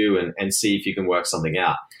talk to you and see if you can work something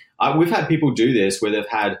out. We've had people do this where they've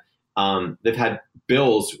had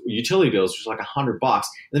bills, utility bills, which is like $100. And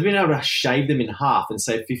they've been able to shave them in half and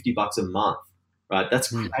save $50 a month, right?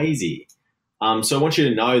 That's crazy. So I want you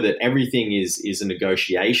to know that everything is a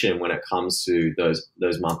negotiation when it comes to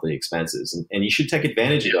those monthly expenses. And you should take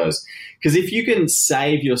advantage of those. Because if you can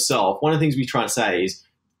save yourself, one of the things we try to say is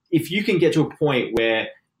if you can get to a point where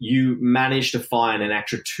you manage to find an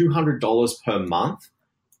extra $200 per month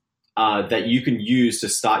that you can use to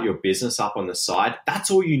start your business up on the side,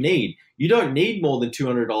 that's all you need. You don't need more than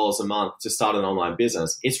 $200 a month to start an online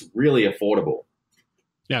business. It's really affordable.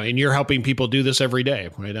 Yeah, and you're helping people do this every day,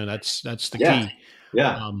 right? And that's the key.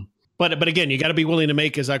 Yeah. But again, you got to be willing to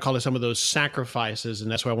make, as I call it, some of those sacrifices, and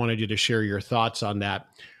that's why I wanted you to share your thoughts on that.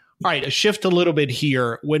 All right, a shift a little bit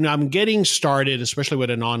here. When I'm getting started, especially with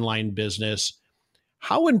an online business,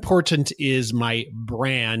 how important is my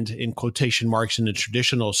brand, in quotation marks, in the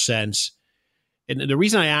traditional sense? And the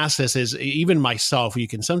reason I ask this is even myself, you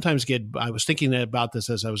can sometimes get, I was thinking about this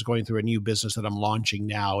as I was going through a new business that I'm launching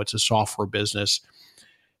now. It's a software business.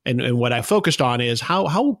 And what I focused on is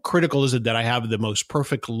how critical is it that I have the most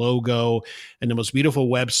perfect logo and the most beautiful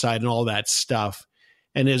website and all that stuff.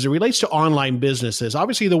 And as it relates to online businesses,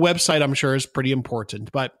 obviously the website I'm sure is pretty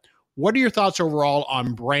important, but what are your thoughts overall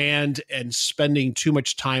on brand and spending too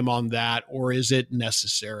much time on that, or is it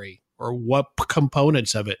necessary, or what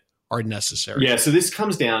components of it are necessary? Yeah, so this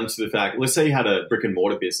comes down to the fact, let's say you had a brick and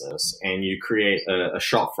mortar business and you create a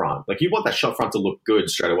shop front. Like you want that shop front to look good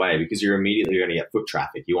straight away because you're immediately going to get foot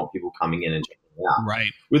traffic. You want people coming in and checking it out.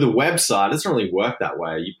 Right. With a website, it doesn't really work that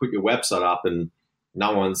way. You put your website up and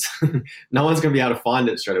no one's going to be able to find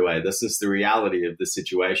it straight away. This is the reality of the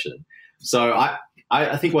situation. So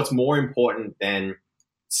I think what's more important than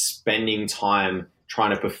spending time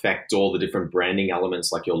trying to perfect all the different branding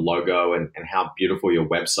elements like your logo and how beautiful your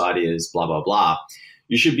website is, blah, blah, blah.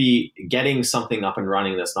 You should be getting something up and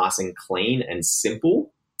running that's nice and clean and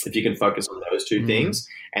simple, if you can focus on those two things,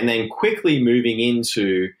 and then quickly moving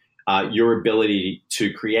into your ability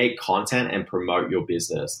to create content and promote your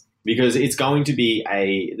business. Because it's going to be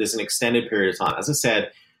there's an extended period of time. As I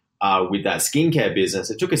said, with that skincare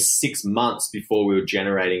business, it took us 6 months before we were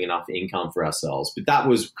generating enough income for ourselves. But that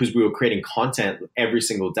was because we were creating content every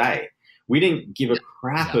single day. We didn't give a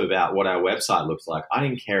crap about what our website looks like. I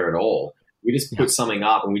didn't care at all. We just put something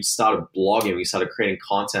up and we just started blogging. We started creating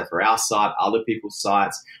content for our site, other people's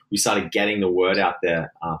sites. We started getting the word out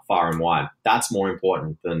there far and wide. That's more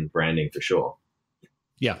important than branding for sure.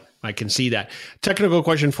 Yeah, I can see that. Technical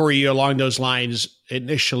question for you along those lines.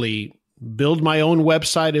 Initially, build my own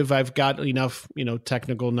website if I've got enough,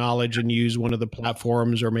 technical knowledge and use one of the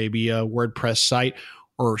platforms or maybe a WordPress site,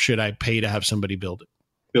 or should I pay to have somebody build it?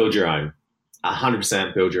 Build your own.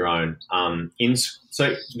 100% build your own.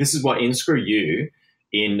 So this is what in Screw You,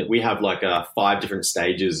 we have like 5 different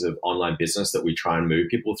stages of online business that we try and move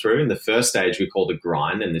people through. In the first stage, we call the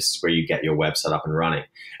grind, and this is where you get your website up and running.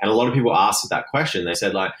 And a lot of people asked that question. They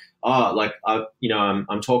said I'm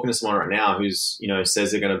talking to someone right now who's,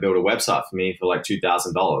 says they're going to build a website for me for like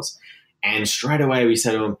 $2,000. And straight away we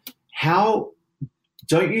said to them, how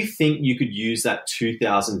don't you think you could use that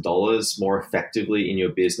 $2,000 more effectively in your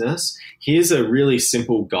business? Here's a really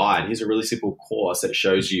simple guide. Here's a really simple course that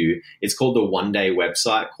shows you. It's called the One Day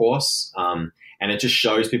Website course. And it just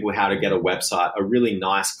shows people how to get a website, a really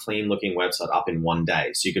nice, clean looking website up in one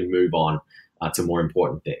day so you can move on to more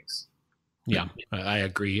important things. Yeah, I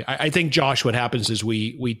agree. I think, Josh, what happens is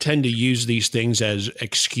we tend to use these things as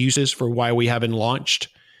excuses for why we haven't launched.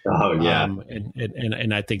 Oh, yeah.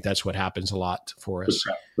 And I think that's what happens a lot for us.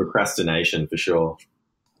 Procrastination, for sure.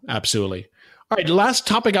 Absolutely. All right, the last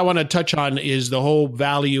topic I want to touch on is the whole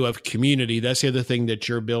value of community. That's the other thing that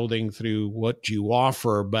you're building through what you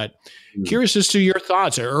offer. But curious as to your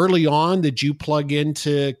thoughts. Early on, did you plug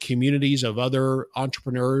into communities of other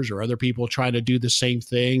entrepreneurs or other people trying to do the same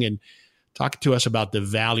thing? And talk to us about the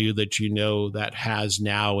value that that has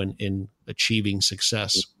now in achieving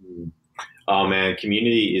success. Oh man,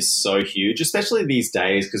 community is so huge, especially these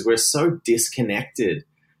days because we're so disconnected,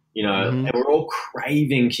 and we're all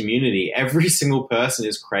craving community. Every single person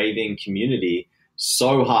is craving community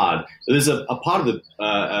so hard. There's a part of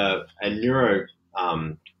a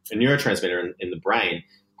neurotransmitter in the brain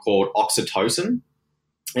called oxytocin,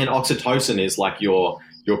 and oxytocin is like your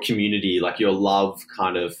community, like your love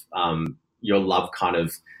kind of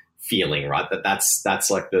feeling, right? That's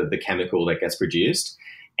like the chemical that gets produced.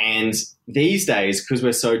 And these days, because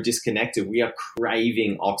we're so disconnected, we are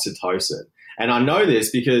craving oxytocin. And I know this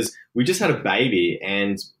because we just had a baby,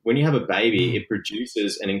 and when you have a baby, it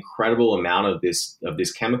produces an incredible amount of this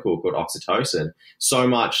chemical called oxytocin. So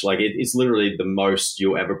much, like it's literally the most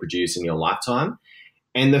you'll ever produce in your lifetime.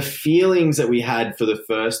 And the feelings that we had for the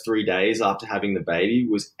first 3 days after having the baby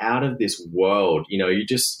was out of this world. You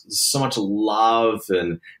just so much love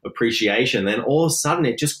and appreciation. Then all of a sudden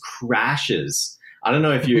it just crashes. I don't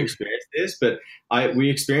know if you experienced this, but we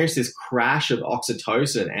experienced this crash of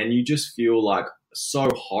oxytocin, and you just feel like so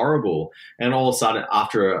horrible. And all of a sudden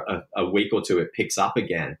after a week or two, it picks up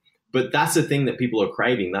again. But that's the thing that people are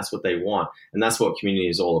craving. That's what they want. And that's what community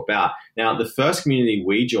is all about. Now, the first community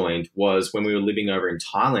we joined was when we were living over in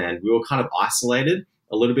Thailand. We were kind of isolated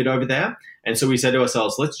a little bit over there. And so we said to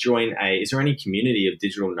ourselves, let's join is there any community of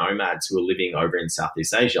digital nomads who are living over in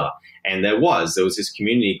Southeast Asia? And there was this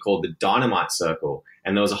community called the Dynamite Circle.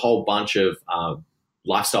 And there was a whole bunch of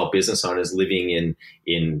lifestyle business owners living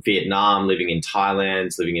in Vietnam, living in Thailand,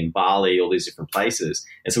 living in Bali, all these different places.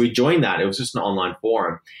 And so we joined that. It was just an online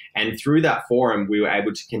forum. And through that forum, we were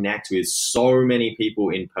able to connect with so many people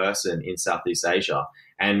in person in Southeast Asia.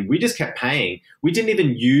 And we just kept paying. We didn't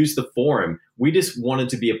even use the forum. We just wanted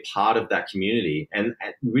to be a part of that community. And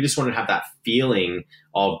we just wanted to have that feeling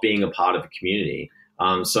of being a part of the community.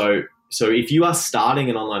 So if you are starting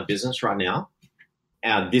an online business right now,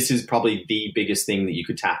 this is probably the biggest thing that you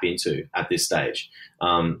could tap into at this stage,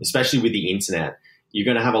 especially with the internet. You're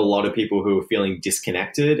going to have a lot of people who are feeling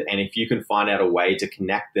disconnected. And if you can find out a way to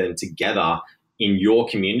connect them together in your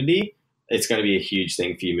community, it's going to be a huge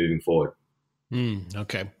thing for you moving forward.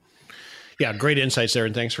 Okay. Yeah, great insights there.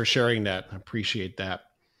 And thanks for sharing that. I appreciate that.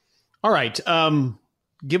 All right.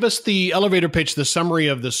 Give us the elevator pitch, the summary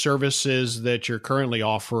of the services that you're currently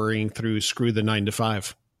offering through Screw the 9 to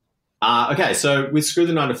 5. Okay, so with Screw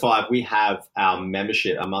the 9 to 5, we have our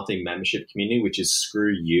membership, our monthly membership community, which is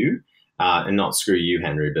Screw You, and not Screw You,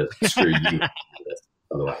 Henry, but Screw You, by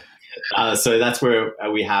the way. So that's where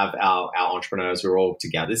we have our entrepreneurs who are all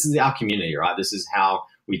together. This is our community, right? This is how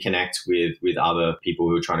we connect with other people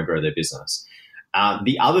who are trying to grow their business.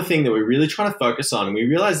 The other thing that we're really trying to focus on, and we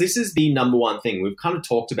realize this is the number one thing, we've kind of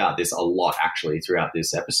talked about this a lot actually throughout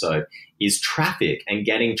this episode, is traffic and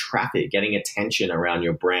getting attention around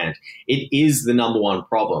your brand. It is the number one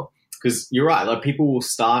problem, because you're right, like people will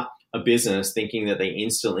start a business thinking that they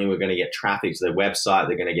instantly were going to get traffic to their website,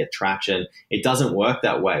 they're going to get traction. It doesn't work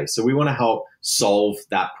that way. So we want to help solve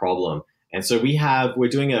that problem. And so we're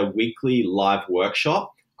doing a weekly live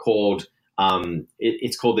workshop called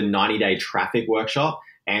it's called the 90-day traffic workshop.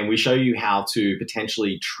 And we show you how to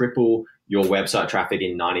potentially triple your website traffic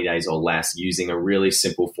in 90 days or less using a really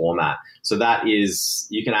simple format. So that is,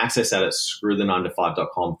 you can access that at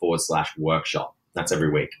screwthe9to5.com/workshop. That's every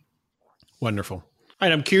week. Wonderful. All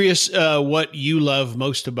right. I'm curious what you love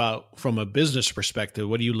most about, from a business perspective,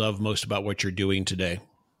 what do you love most about what you're doing today?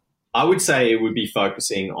 I would say it would be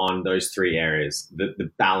focusing on those three areas, the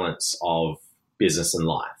balance of business and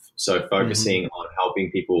life. So focusing on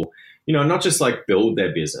helping people, not just like build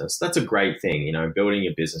their business. That's a great thing. Building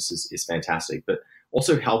your business is fantastic, but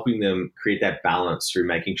also helping them create that balance through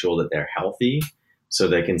making sure that they're healthy so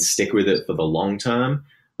they can stick with it for the long term.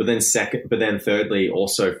 But then thirdly,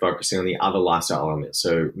 also focusing on the other lifestyle elements.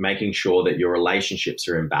 So making sure that your relationships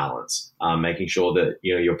are in balance, making sure that,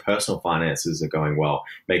 your personal finances are going well,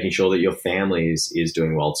 making sure that your family is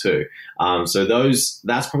doing well too. So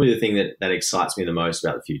that's probably the thing that excites me the most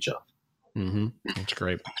about the future. That's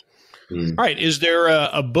great. All right. Is there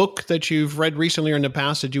a book that you've read recently or in the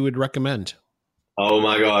past that you would recommend? Oh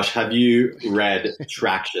my gosh. Have you read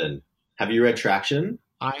Traction? Have you read Traction?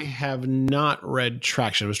 I have not read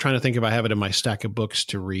Traction. I was trying to think if I have it in my stack of books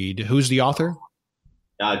to read. Who's the author?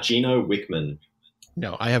 Gino Wickman.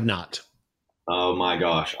 No, I have not. Oh my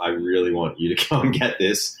gosh. I really want you to go and get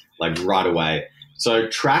this like right away. So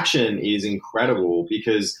Traction is incredible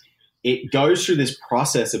because it goes through this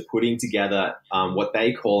process of putting together what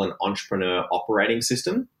they call an entrepreneur operating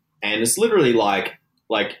system. And it's literally like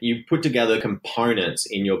you put together components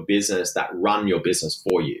in your business that run your business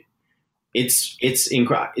for you. It's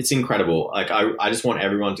incredible. Like I just want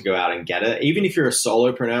everyone to go out and get it. Even if you're a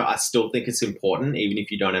solopreneur, I still think it's important, even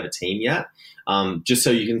if you don't have a team yet, just so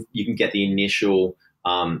you can get the initial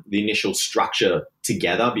structure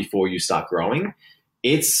together before you start growing.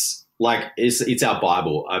 It's our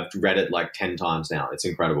Bible. I've read it like 10 times now. It's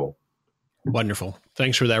incredible. Wonderful.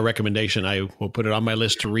 Thanks for that recommendation. I will put it on my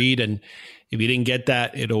list to read. And if you didn't get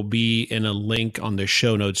that, it'll be in a link on the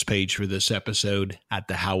show notes page for this episode at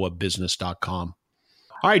thehowofbusiness.com.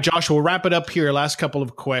 All right, Josh, we'll wrap it up here. Last couple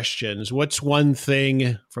of questions. What's one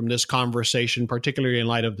thing from this conversation, particularly in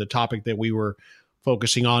light of the topic that we were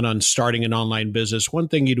focusing on starting an online business, one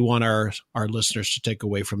thing you'd want our listeners to take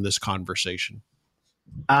away from this conversation?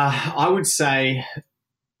 I would say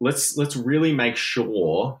let's really make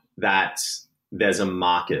sure that there's a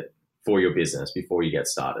market for your business before you get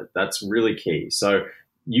started. That's really key. So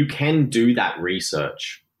you can do that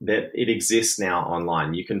research, that it exists now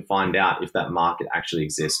online. You can find out if that market actually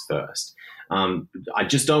exists first. I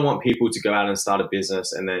just don't want people to go out and start a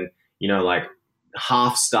business and then, like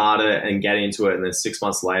half start it and get into it. And then 6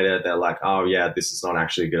 months later, they're like, oh yeah, this is not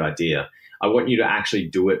actually a good idea. I want you to actually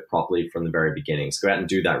do it properly from the very beginning. So go out and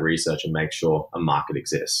do that research and make sure a market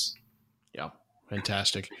exists. Yeah,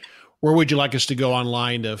 fantastic. Where would you like us to go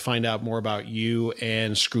online to find out more about you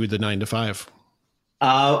and Screw the 9 to 5?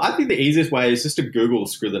 I think the easiest way is just to Google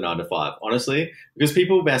Screw the 9 to 5, honestly, because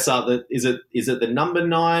people mess up that is it the number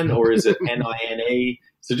 9 or is it NINE?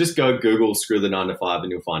 So just go Google Screw the 9 to 5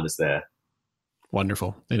 and you'll find us there.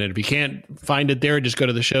 Wonderful. And if you can't find it there, just go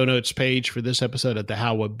to the show notes page for this episode at the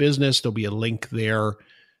How of Business. There'll be a link there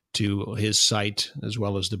to his site as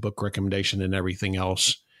well as the book recommendation and everything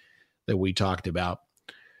else that we talked about.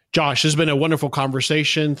 Josh, this has been a wonderful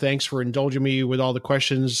conversation. Thanks for indulging me with all the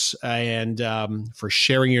questions and for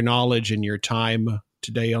sharing your knowledge and your time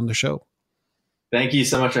today on the show. Thank you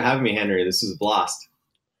so much for having me, Henry. This was a blast.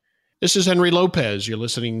 This is Henry Lopez. You're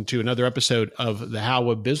listening to another episode of The How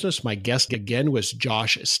of Business. My guest again was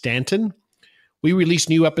Josh Stanton. We release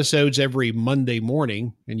new episodes every Monday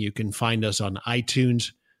morning, and you can find us on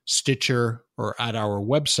iTunes, Stitcher, or at our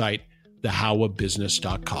website,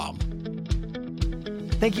 thehowofbusiness.com.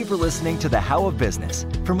 Thank you for listening to The How of Business.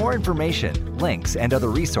 For more information, links, and other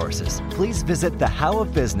resources, please visit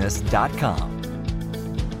thehowofbusiness.com.